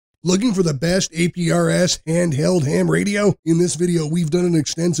Looking for the best APRS handheld ham radio? In this video, we've done an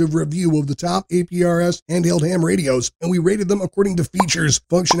extensive review of the top APRS handheld ham radios, and we rated them according to features,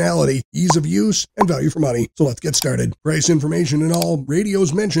 functionality, ease of use, and value for money. So let's get started. Price information and all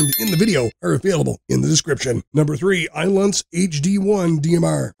radios mentioned in the video are available in the description. Number 3, Ilance HD1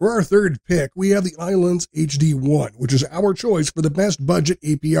 DMR. For our third pick, we have the Ilance HD1, which is our choice for the best budget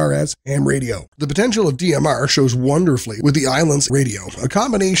APRS ham radio. The potential of DMR shows wonderfully with the Ilance radio. A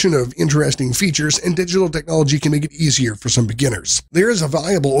combination of interesting features and digital technology can make it easier for some beginners. There is a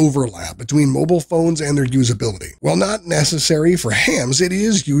viable overlap between mobile phones and their usability. While not necessary for hams, it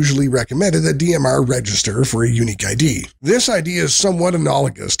is usually recommended that DMR register for a unique ID. This ID is somewhat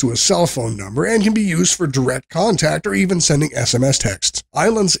analogous to a cell phone number and can be used for direct contact or even sending SMS texts.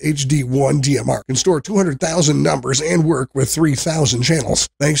 Ilance HD1 DMR can store 200,000 numbers and work with 3,000 channels.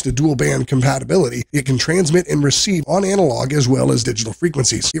 Thanks to dual band compatibility, it can transmit and receive on analog as well as digital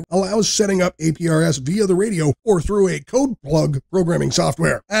frequencies. It allows setting up APRS via the radio or through a code plug programming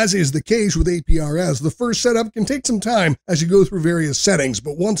software. As is the case with APRS, the first setup can take some time as you go through various settings,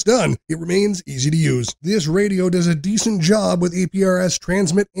 but once done, it remains easy to use. This radio does a decent job with APRS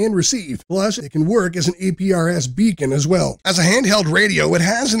transmit and receive. Plus, it can work as an APRS beacon as well. As a handheld radio, it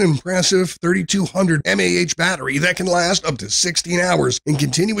has an impressive 3200 mAh battery that can last up to 16 hours in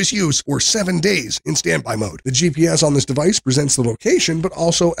continuous use or 7 days in standby mode. The GPS on this device presents the location, but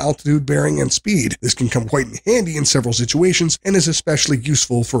also altitude, bearing, and speed. This can come quite in handy in several situations and is especially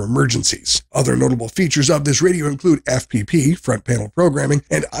useful for emergencies. Other notable features of this radio include FPP, front panel programming,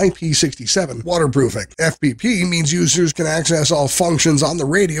 and IP67, waterproofing. FPP means users can access all functions on the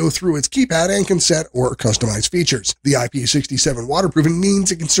radio through its keypad and can set or customize features. The IP67 waterproofing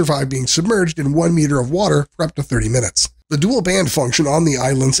means it can survive being submerged in 1 meter of water for up to 30 minutes. The dual band function on the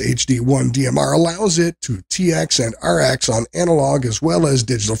Ilance HD1 DMR allows it to TX and RX on analog as well as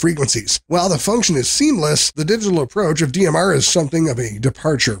digital frequencies. While the function is seamless, the digital approach of DMR is something of a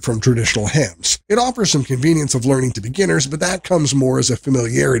departure from traditional hams. It offers some convenience of learning to beginners, but that comes more as a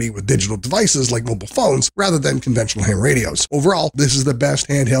familiarity with digital devices like mobile phones rather than conventional ham radios. Overall, this is the best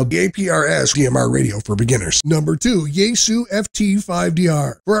handheld APRS DMR radio for beginners. Number 2, Yaesu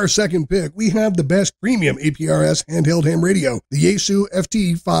FT5DR. For our second pick, we have the best premium APRS handheld ham radio, the Yaesu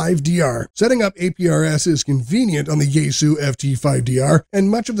FT5DR. Setting up APRS is convenient on the Yaesu FT5DR, and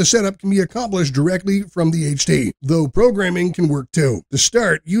much of the setup can be accomplished directly from the HT, though programming can work too. To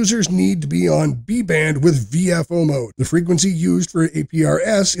start, users need to be on B-band with VFO mode. The frequency used for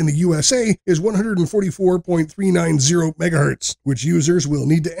APRS in the USA is 144.390 MHz, which users will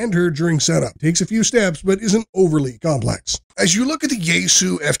need to enter during setup. It takes a few steps, but isn't overly complex. As you look at the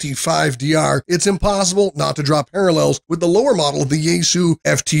Yaesu FT5DR, it's impossible not to draw parallels with the lower model of the Yaesu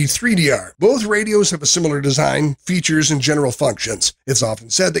FT3DR. Both radios have a similar design, features, and general functions. It's often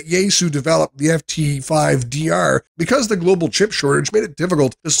said that Yaesu developed the FT5DR because the global chip shortage made it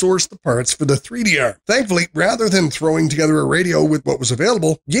difficult to source the parts for the 3DR. Thankfully, rather than throwing together a radio with what was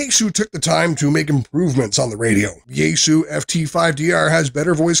available, Yaesu took the time to make improvements on the radio. Yaesu FT5DR has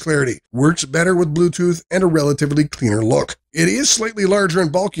better voice clarity, works better with Bluetooth, and a relatively cleaner look. It is slightly larger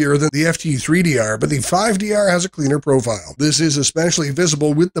and bulkier than the FT3DR, but the 5DR has a cleaner profile. This is especially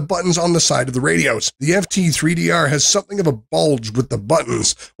visible with the buttons on the side of the radios. The FT3DR has something of a bulge with the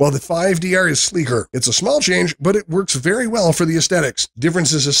buttons, while the 5DR is sleeker. It's a small change, but it works very well for the aesthetics.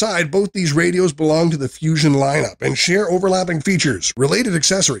 Differences aside, both these radios belong to the Fusion lineup and share overlapping features. Related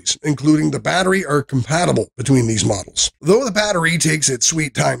accessories, including the battery, are compatible between these models. Though the battery takes its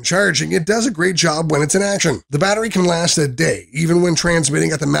sweet time charging, it does a great job when it's in action. The battery can last a day, even when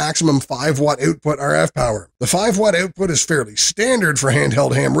transmitting at the maximum 5-watt output RF power. The 5-watt output is fairly standard for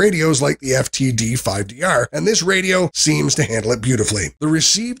handheld ham radios like the FTD5DR, and this radio seems to handle it beautifully. The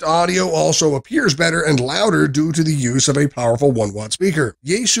received audio also appears better and louder due to the use of a powerful 1-watt speaker.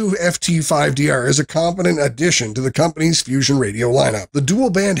 Yaesu FT5DR is a competent addition to the company's Fusion radio lineup. The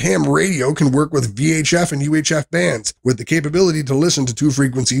dual-band ham radio can work with VHF and UHF bands, with the capability to listen to 2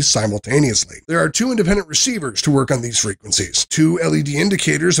 frequencies simultaneously. There are 2 independent receivers to work on these frequencies. 2 LED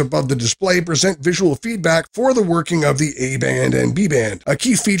indicators above the display present visual feedback for the working of the A-band and B-band. A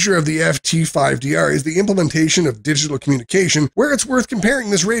key feature of the FT5DR is the implementation of digital communication, where it's worth comparing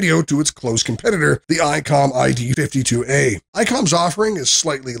this radio to its close competitor, the ICOM ID52A. ICOM's offering is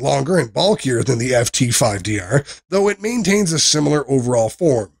slightly longer and bulkier than the FT5DR, though it maintains a similar overall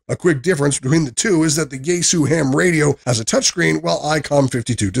form. A quick difference between the two is that the Yaesu ham radio has a touchscreen while ICOM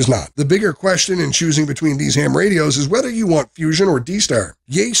 52 does not. The bigger question in choosing between these ham radios is whether you want Fusion or D-Star.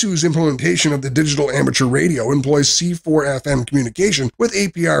 Yaesu's implementation of the digital amateur radio employs C4FM communication with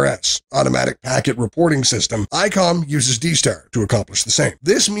APRS, Automatic Packet Reporting System. ICOM uses D-Star to accomplish the same.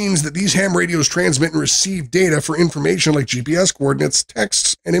 This means that these ham radios transmit and receive data for information like GPS coordinates,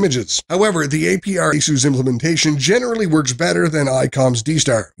 texts, and images. However, the APRS Yaesu's implementation generally works better than ICOM's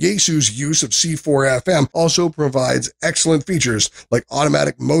D-Star. Yaesu's use of C4FM also provides excellent features like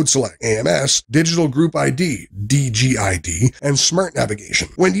automatic mode select, AMS, digital group ID, DGID, and smart navigation.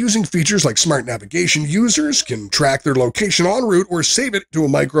 When using features like smart navigation, users can track their location en route or save it to a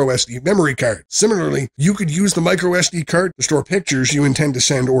microSD memory card. Similarly, you could use the microSD card to store pictures you intend to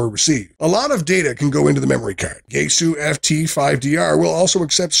send or receive. A lot of data can go into the memory card. Yaesu FT5DR will also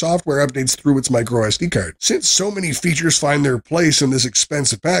accept software updates through its microSD card. Since so many features find their place in this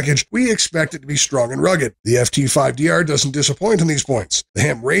expensive package, we expect it to be strong and rugged. The FT5DR doesn't disappoint on these points. The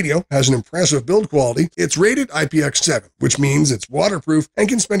ham radio has an impressive build quality. It's rated IPX7, which means it's waterproof and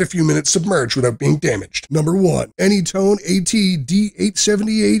can spend a few minutes submerged without being damaged. Number 1. Anytone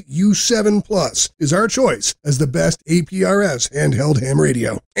AT-D878U7 Plus is our choice as the best APRS handheld ham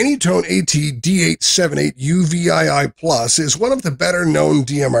radio. Anytone AT-D878UVII Plus is one of the better-known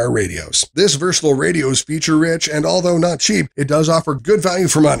DMR radios. This versatile radio is feature-rich, and although not cheap, it does offer good value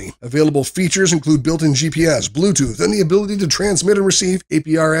for money. Available features include built-in GPS, Bluetooth, and the ability to transmit and receive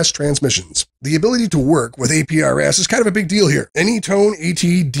APRS transmissions. The ability to work with APRS is kind of a big deal here. Anytone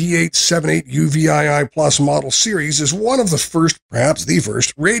AT-D878UVII Plus model series is one of the first, perhaps the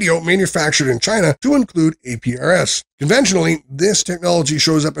first, radio manufactured in China to include APRS. Conventionally, this technology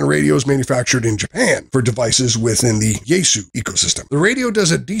shows up in radios manufactured in Japan for devices within the Yaesu ecosystem. The radio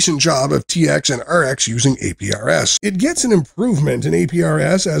does a decent job of TX and RX using APRS. It gets an improvement in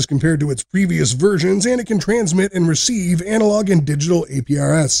APRS as compared to its previous versions, and it can transmit and receive analog and digital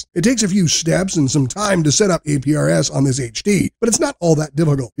APRS. It takes a few steps and some time to set up APRS on this HD, but it's not all that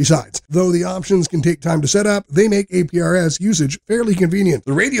difficult. Besides, though the options can take time to set up, they make APRS usage fairly convenient.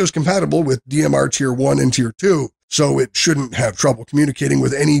 The radio is compatible with DMR Tier 1 and Tier 2. So it shouldn't have trouble communicating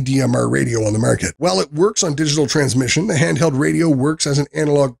with any DMR radio on the market. While it works on digital transmission, the handheld radio works as an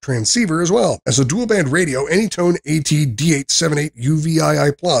analog transceiver as well. As a dual-band radio, Anytone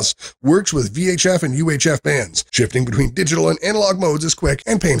AT-D878UVII Plus works with VHF and UHF bands. Shifting between digital and analog modes is quick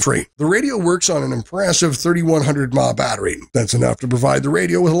and pain-free. The radio works on an impressive 3100 mAh battery. That's enough to provide the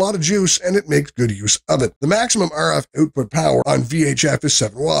radio with a lot of juice, and it makes good use of it. The maximum RF output power on VHF is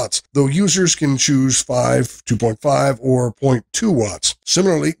 7 watts, though users can choose 5, 2.5, or 0.2 watts.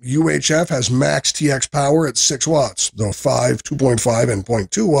 Similarly, UHF has max TX power at 6 watts, though 5, 2.5, and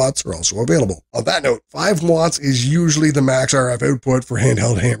 0.2 watts are also available. On that note, 5 watts is usually the max RF output for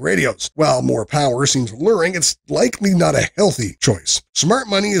handheld ham radios. While more power seems alluring, it's likely not a healthy choice. Smart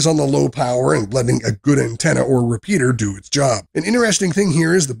money is on the low power and letting a good antenna or repeater do its job. An interesting thing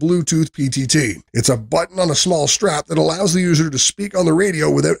here is the Bluetooth PTT. It's a button on a small strap that allows the user to speak on the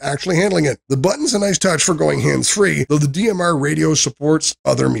radio without actually handling it. The button's a nice touch for going hands-free, though the DMR radio supports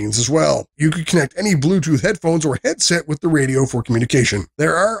other means as well. You could connect any Bluetooth headphones or headset with the radio for communication.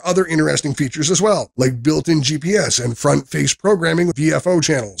 There are other interesting features as well, like built-in GPS and front-face programming with VFO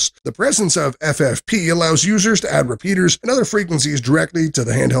channels. The presence of FFP allows users to add repeaters and other frequencies directly to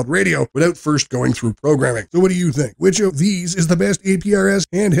the handheld radio without first going through programming. So what do you think? Which of these is the best APRS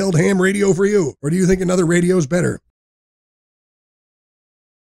handheld ham radio for you? Or do you think another radio is better?